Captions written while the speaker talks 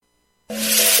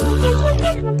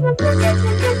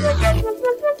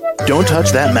Don't touch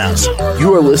that mouse.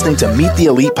 You are listening to Meet the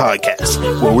Elite Podcast,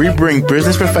 where we bring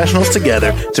business professionals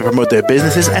together to promote their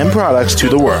businesses and products to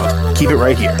the world. Keep it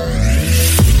right here.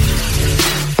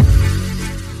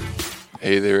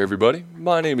 Hey there, everybody.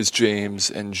 My name is James,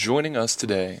 and joining us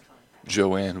today,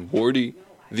 Joanne Wardy,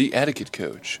 the etiquette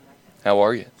coach. How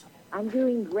are you? I'm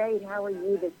doing great. How are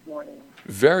you this morning?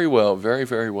 Very well, very,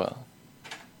 very well.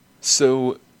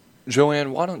 So,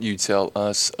 Joanne, why don't you tell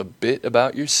us a bit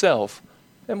about yourself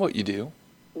and what you do?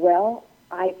 Well,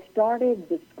 I started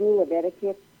the School of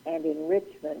Etiquette and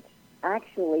Enrichment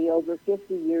actually over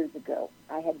 50 years ago.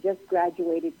 I had just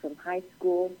graduated from high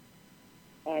school,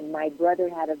 and my brother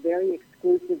had a very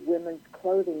exclusive women's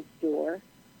clothing store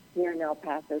here in El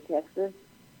Paso, Texas,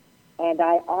 and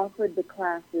I offered the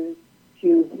classes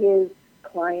to his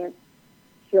clients'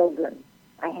 children.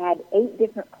 I had 8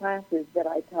 different classes that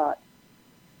I taught.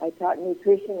 I taught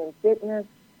nutrition and fitness,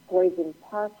 poise and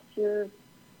posture,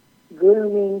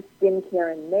 grooming,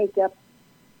 skincare and makeup,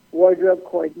 wardrobe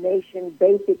coordination,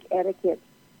 basic etiquette,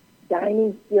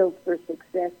 dining skills for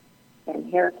success,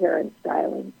 and hair care and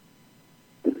styling.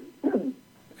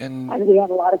 And we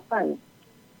had a lot of fun.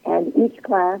 And each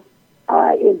class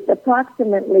is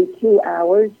approximately 2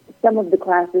 hours. Some of the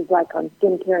classes, like on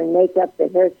skincare and makeup, the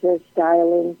hair care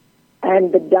styling,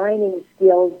 and the dining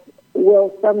skills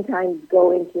will sometimes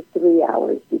go into 3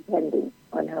 hours, depending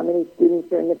on how many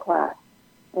students are in the class.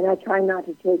 And I try not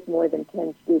to take more than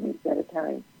 10 students at a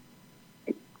time.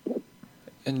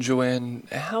 And Joanne,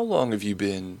 how long have you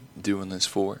been doing this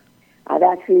for? I've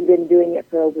actually been doing it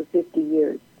for over 50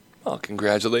 years. Oh,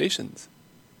 congratulations.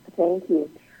 Thank you.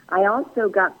 I also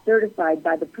got certified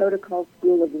by the Protocol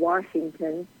School of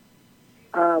Washington.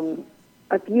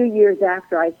 A few years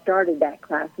after I started that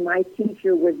class, my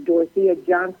teacher was Dorothea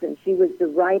Johnson. She was the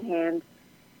right hand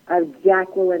of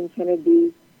Jacqueline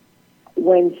Kennedy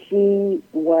when she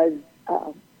was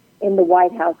in the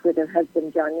White House with her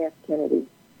husband, John F. Kennedy.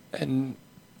 And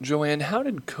Joanne, how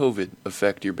did COVID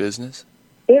affect your business?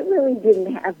 It really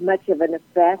didn't have much of an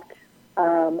effect.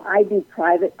 I do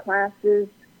private classes,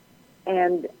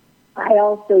 and I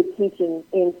also teach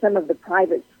in some of the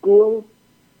private schools.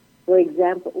 For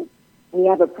example, we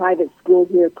have a private school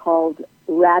here called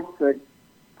Radford.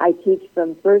 I teach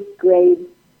from first grade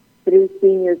through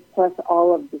seniors plus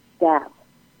all of the staff,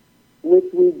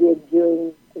 which we did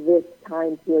during this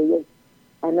time period,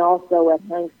 and also at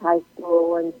Hanks High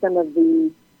School and some of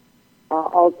the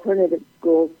alternative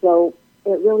schools. So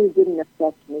it really didn't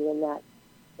affect me in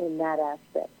that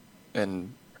aspect.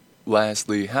 And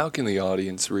lastly, how can the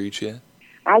audience reach you?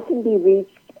 I can be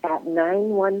reached at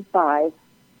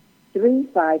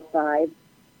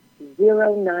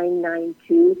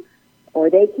 915-355-0992, or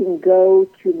they can go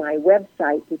to my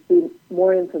website to see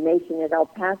more information at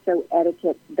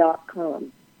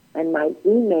elpasoetiquette.com. And my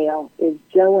email is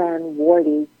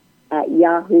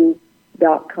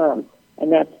joannewardy@yahoo.com.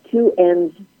 And that's 2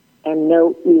 N's and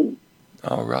no E.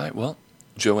 All right. Well,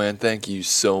 Joanne, thank you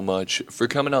so much for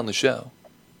coming on the show.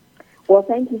 Well,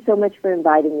 thank you so much for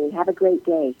inviting me. Have a great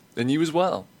day. And you as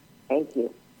well. Thank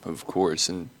you. Of course.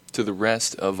 And to the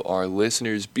rest of our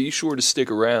listeners, be sure to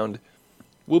stick around.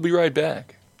 We'll be right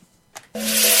back.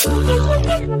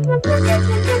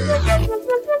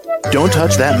 Don't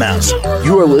touch that mouse.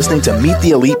 You are listening to Meet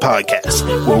the Elite Podcast,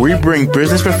 where we bring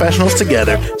business professionals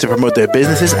together to promote their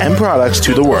businesses and products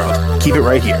to the world. Keep it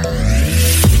right here.